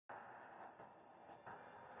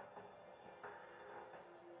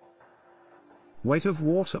Weight of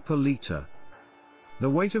water per liter. The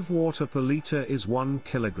weight of water per liter is 1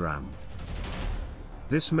 kilogram.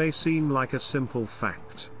 This may seem like a simple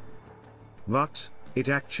fact, but it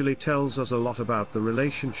actually tells us a lot about the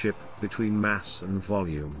relationship between mass and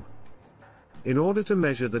volume. In order to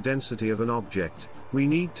measure the density of an object, we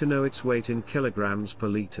need to know its weight in kilograms per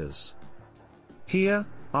liters. Here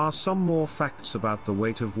are some more facts about the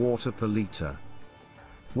weight of water per liter.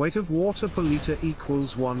 Weight of water per liter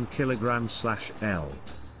equals 1 kilogram/L.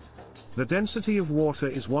 The density of water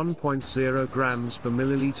is 1.0 grams per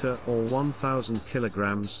milliliter or 1000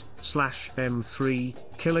 kilograms/m3,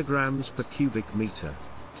 kilograms per cubic meter.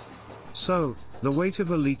 So, the weight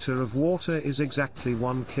of a liter of water is exactly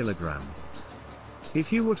 1 kilogram.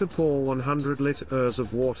 If you were to pour 100 liters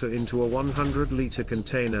of water into a 100-liter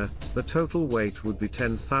container, the total weight would be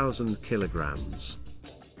 10,000 kilograms.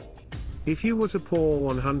 If you were to pour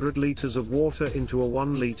 100 liters of water into a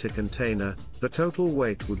 1-liter container, the total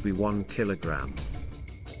weight would be 1 kilogram.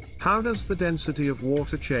 How does the density of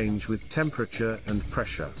water change with temperature and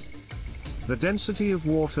pressure? The density of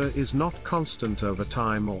water is not constant over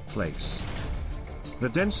time or place. The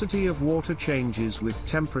density of water changes with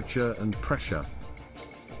temperature and pressure.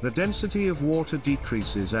 The density of water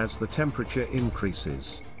decreases as the temperature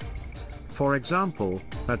increases. For example,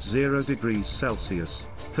 at 0 degrees Celsius,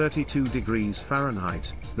 32 degrees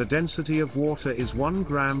Fahrenheit, the density of water is 1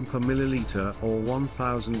 gram per milliliter or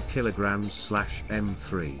 1000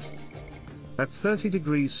 kilograms/m3. At 30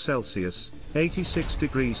 degrees Celsius, 86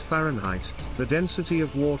 degrees Fahrenheit, the density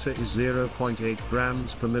of water is 0.8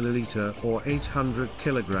 grams per milliliter or 800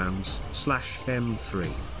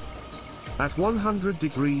 kilograms/m3. At 100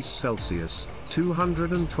 degrees Celsius,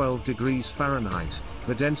 212 degrees Fahrenheit,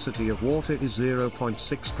 the density of water is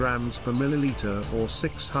 0.6 grams per milliliter or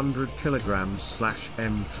 600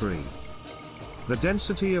 kilograms/m3. The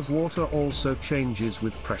density of water also changes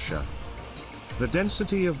with pressure. The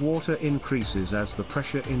density of water increases as the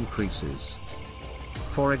pressure increases.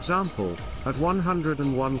 For example, at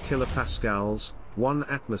 101 kilopascals, 1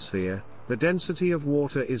 atmosphere, the density of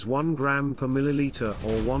water is 1 gram per milliliter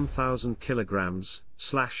or 1000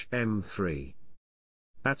 kilograms/m3.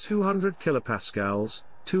 At 200 kilopascals,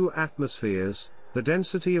 2 atmospheres, the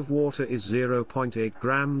density of water is 0.8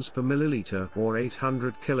 grams per milliliter or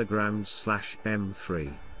 800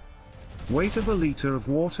 kilograms/m3. Weight of a liter of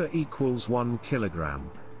water equals 1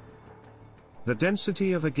 kilogram. The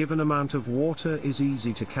density of a given amount of water is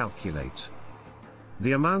easy to calculate.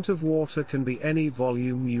 The amount of water can be any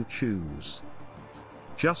volume you choose.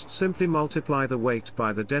 Just simply multiply the weight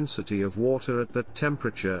by the density of water at that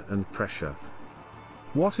temperature and pressure.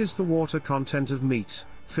 What is the water content of meat,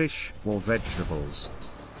 fish, or vegetables?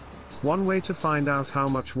 One way to find out how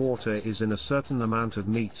much water is in a certain amount of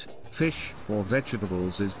meat, fish, or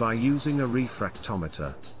vegetables is by using a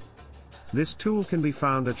refractometer. This tool can be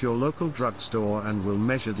found at your local drugstore and will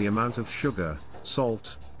measure the amount of sugar,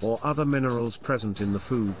 salt, or other minerals present in the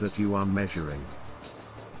food that you are measuring.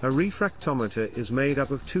 A refractometer is made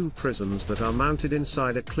up of 2 prisms that are mounted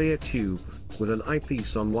inside a clear tube, with an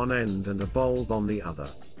eyepiece on one end and a bulb on the other.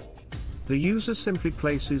 The user simply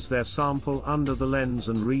places their sample under the lens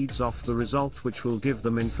and reads off the result, which will give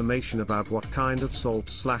them information about what kind of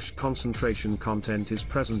salt/concentration content is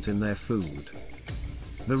present in their food.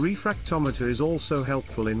 The refractometer is also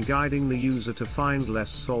helpful in guiding the user to find less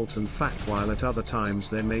salt and fat, while at other times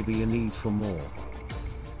there may be a need for more.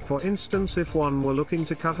 For instance, if one were looking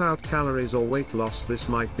to cut out calories or weight loss, this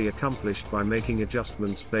might be accomplished by making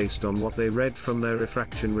adjustments based on what they read from their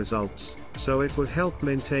refraction results, so it would help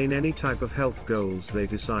maintain any type of health goals they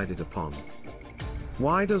decided upon.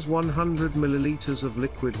 Why does 100 milliliters of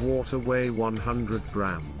liquid water weigh 100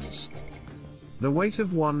 grams? The weight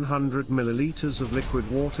of 100 milliliters of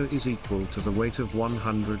liquid water is equal to the weight of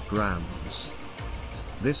 100 grams.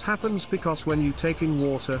 This happens because when you take in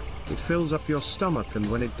water, it fills up your stomach, and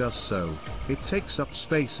when it does so, it takes up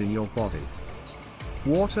space in your body.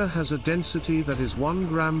 Water has a density that is 1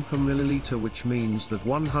 gram per milliliter, which means that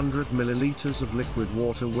 100 milliliters of liquid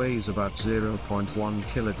water weighs about 0.1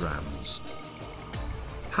 kilograms.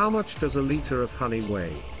 How much does a liter of honey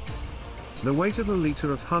weigh? The weight of a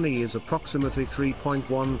liter of honey is approximately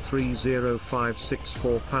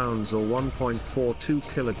 3.130564 pounds or 1.42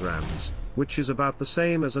 kilograms, which is about the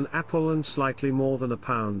same as an apple and slightly more than a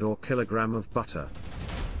pound or kilogram of butter.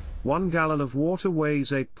 1 gallon of water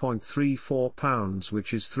weighs 8.34 pounds,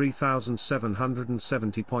 which is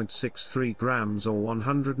 3,770.63 grams or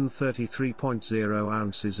 133.0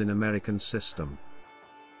 ounces in American system.